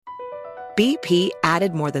BP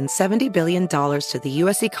added more than $70 billion to the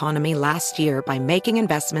U.S. economy last year by making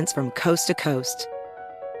investments from coast to coast.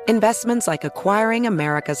 Investments like acquiring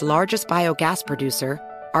America's largest biogas producer,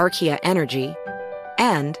 Archaea Energy,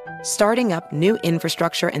 and starting up new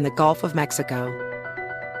infrastructure in the Gulf of Mexico.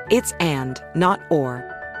 It's and, not or.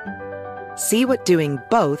 See what doing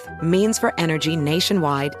both means for energy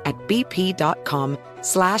nationwide at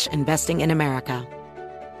bp.com/investing in America.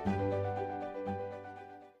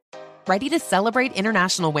 Ready to celebrate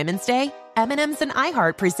International Women's Day? M&M's and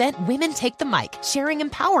iHeart present Women Take the Mic, sharing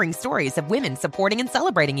empowering stories of women supporting and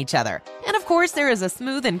celebrating each other. And of course, there is a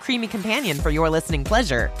smooth and creamy companion for your listening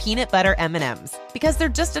pleasure, peanut butter M&M's. Because they're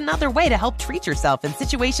just another way to help treat yourself in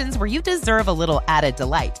situations where you deserve a little added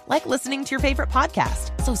delight, like listening to your favorite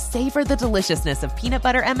podcast. So savor the deliciousness of peanut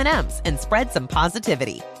butter M&M's and spread some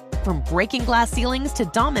positivity. From breaking glass ceilings to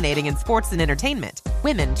dominating in sports and entertainment,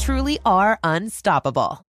 women truly are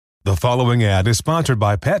unstoppable. The following ad is sponsored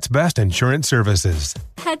by Pets Best Insurance Services.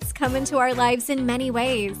 Pets come into our lives in many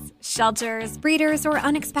ways. Shelters, breeders, or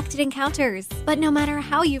unexpected encounters. But no matter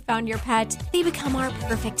how you found your pet, they become our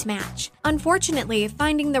perfect match. Unfortunately,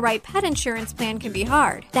 finding the right pet insurance plan can be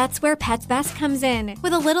hard. That's where Pets Best comes in.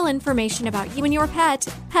 With a little information about you and your pet,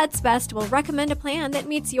 Pets Best will recommend a plan that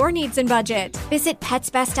meets your needs and budget. Visit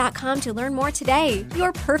PetsBest.com to learn more today.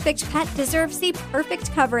 Your perfect pet deserves the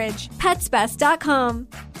perfect coverage. PetsBest.com.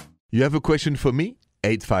 You have a question for me?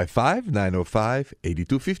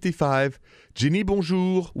 855-905-8255. Ginny,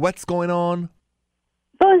 bonjour. What's going on?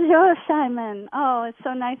 Bonjour, Simon. Oh, it's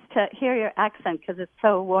so nice to hear your accent because it's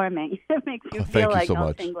so warming. It makes you feel like so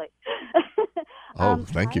much. tingly.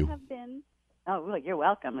 Thank you. Well, you're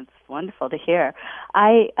welcome. It's wonderful to hear.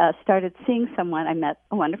 I started seeing someone. I met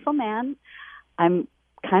a wonderful man. I'm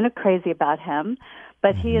kind of crazy about him.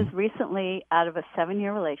 But he is recently out of a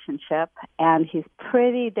 7-year relationship, and he's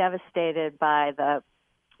pretty devastated by the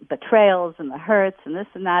betrayals and the hurts and this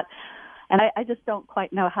and that. And I just don't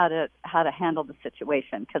quite know how to handle the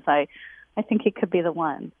situation because I think he could be the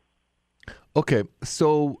one. Okay,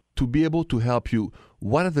 so to be able to help you,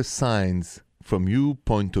 what are the signs from your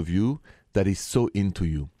point of view that he's so into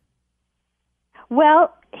you?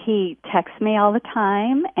 Well, he texts me all the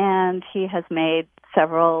time, and he has made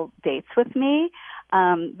several dates with me.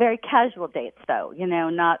 Very casual dates, though,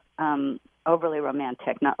 not overly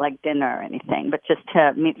romantic, not like dinner or anything, but just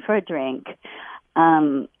to meet for a drink.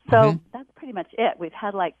 So that's pretty much it. We've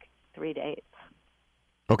had like 3 dates.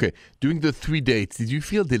 Okay. During the 3 dates, did you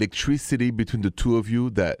feel the electricity between the two of you,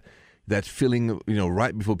 that feeling,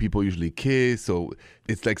 right before people usually kiss, or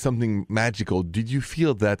it's like something magical? Did you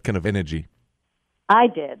feel that kind of energy? I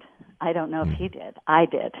did. I don't know if he did. I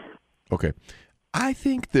did. Okay. I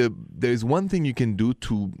think there's one thing you can do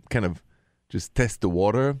to kind of just test the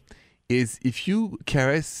water is if you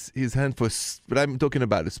caress his hand but I'm talking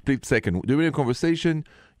about a split second. During a conversation,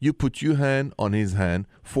 you put your hand on his hand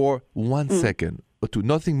for 1 second or two,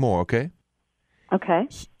 nothing more, okay? Okay.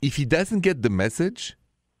 If he doesn't get the message,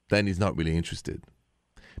 then he's not really interested.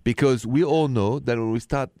 Because we all know that when we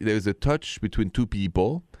start, there's a touch between two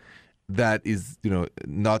people that is,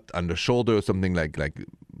 not on the shoulder or something like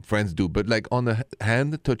friends do, but like on the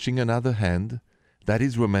hand, touching another hand, that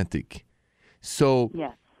is romantic. So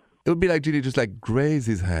yes. It would be like Ginny just like graze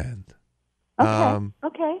his hand.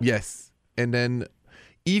 Okay. Yes. And then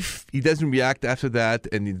if he doesn't react after that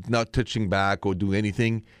and he's not touching back or do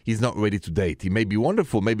anything, he's not ready to date. He may be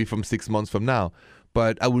wonderful, maybe from 6 months from now,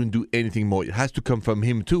 but I wouldn't do anything more. It has to come from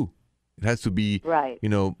him too. It has to be, right.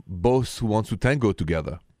 Both who wants to tango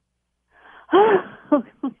together.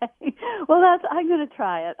 Okay. Well, I'm going to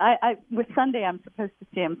try it. With Sunday I'm supposed to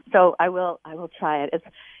see him, so I will try it.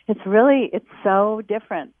 It's so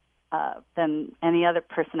different than any other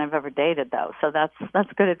person I've ever dated, though. So that's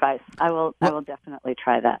good advice. I will definitely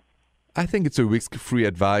try that. I think it's a risk-free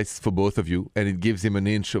advice for both of you, and it gives him an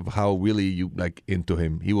inch of how really you like into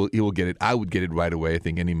him. He will get it. I would get it right away. I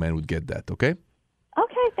think any man would get that. Okay.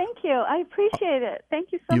 Okay. Thank you. I appreciate it.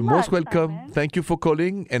 Thank you so much. You're most welcome. Simon. Thank you for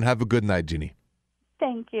calling, and have a good night, Ginny.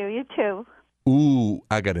 Thank you. You too. Ooh,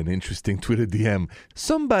 I got an interesting Twitter DM.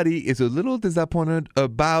 Somebody is a little disappointed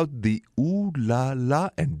about the ooh la la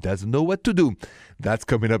and doesn't know what to do. That's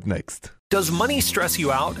coming up next. Does money stress you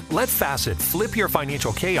out? Let Facet flip your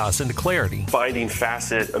financial chaos into clarity. Finding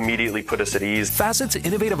Facet immediately put us at ease. Facet's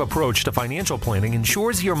innovative approach to financial planning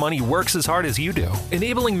ensures your money works as hard as you do,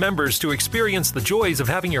 enabling members to experience the joys of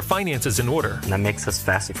having your finances in order. And that makes us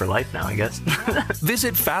Facet for life now, I guess.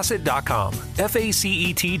 Visit Facet.com,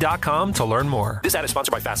 FACET.com to learn more. This ad is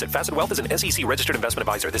sponsored by Facet. Facet Wealth is an SEC registered investment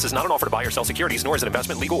advisor. This is not an offer to buy or sell securities, nor is it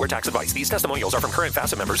investment, legal, or tax advice. These testimonials are from current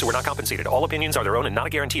Facet members who are not compensated. All opinions are their own and not a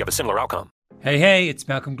guarantee of a similar outcome. Hey, it's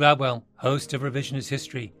Malcolm Gladwell, host of Revisionist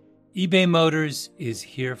History. eBay Motors is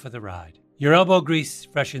here for the ride. Your elbow grease,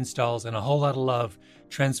 fresh installs, and a whole lot of love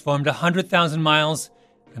transformed 100,000 miles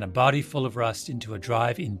and a body full of rust into a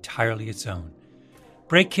drive entirely its own.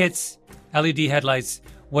 Brake kits, LED headlights,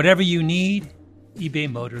 whatever you need,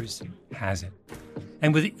 eBay Motors has it.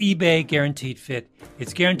 And with eBay Guaranteed Fit,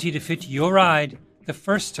 it's guaranteed to fit your ride the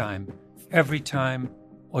first time, every time,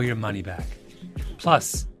 or your money back.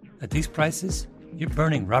 Plus, at these prices, you're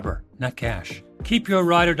burning rubber, not cash. Keep your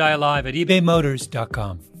ride or die alive at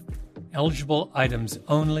ebaymotors.com. Eligible items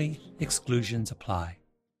only. Exclusions apply.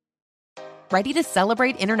 Ready to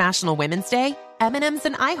celebrate International Women's Day? M&M's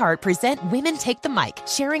and iHeart present Women Take the Mic,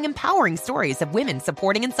 sharing empowering stories of women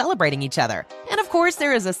supporting and celebrating each other. And of course,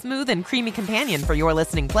 there is a smooth and creamy companion for your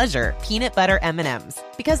listening pleasure, peanut butter M&M's.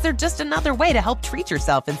 Because they're just another way to help treat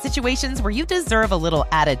yourself in situations where you deserve a little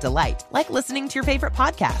added delight, like listening to your favorite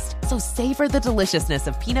podcast. So savor the deliciousness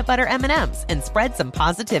of peanut butter M&M's and spread some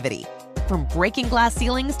positivity. From breaking glass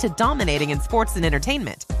ceilings to dominating in sports and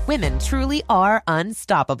entertainment, women truly are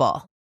unstoppable.